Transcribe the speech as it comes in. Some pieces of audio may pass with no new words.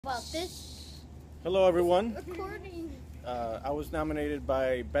About this Hello, everyone. recording. I was nominated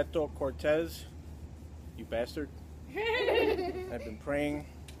by Beto Cortez. You bastard. I've been praying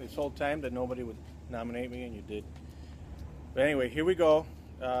this whole time that nobody would nominate me, and you did. But anyway, here we go.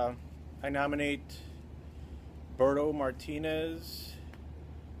 I nominate Berto Martinez,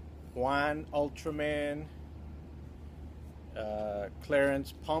 Juan Ultraman,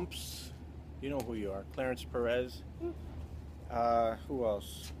 Clarence Pumps. You know who you are. Clarence Perez. Who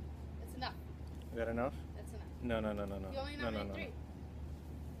else? That's enough. Is that enough? That's enough. No. You only nominate three.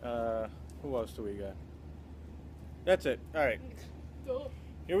 Who else do we got? That's it. All right. Go.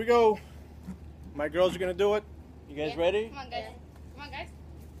 Here we go. My girls are gonna do it. You guys Yeah. ready? Come on, guys. Come on, guys.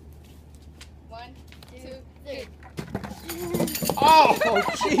 1, 2, 3. Oh,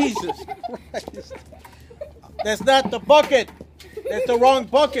 Jesus Christ! That's not the bucket. That's the wrong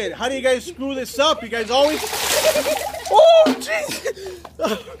bucket. How do you guys screw this up? You guys always. Oh, jeez!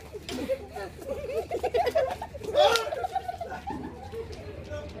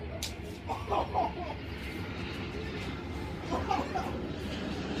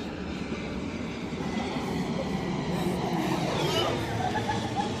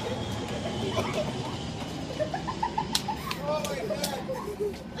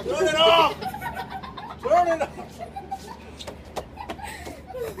 Turn it off! Turn it off!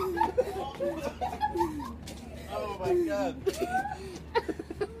 Oh my God!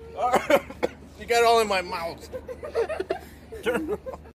 You got it all in my mouth. Turn it off.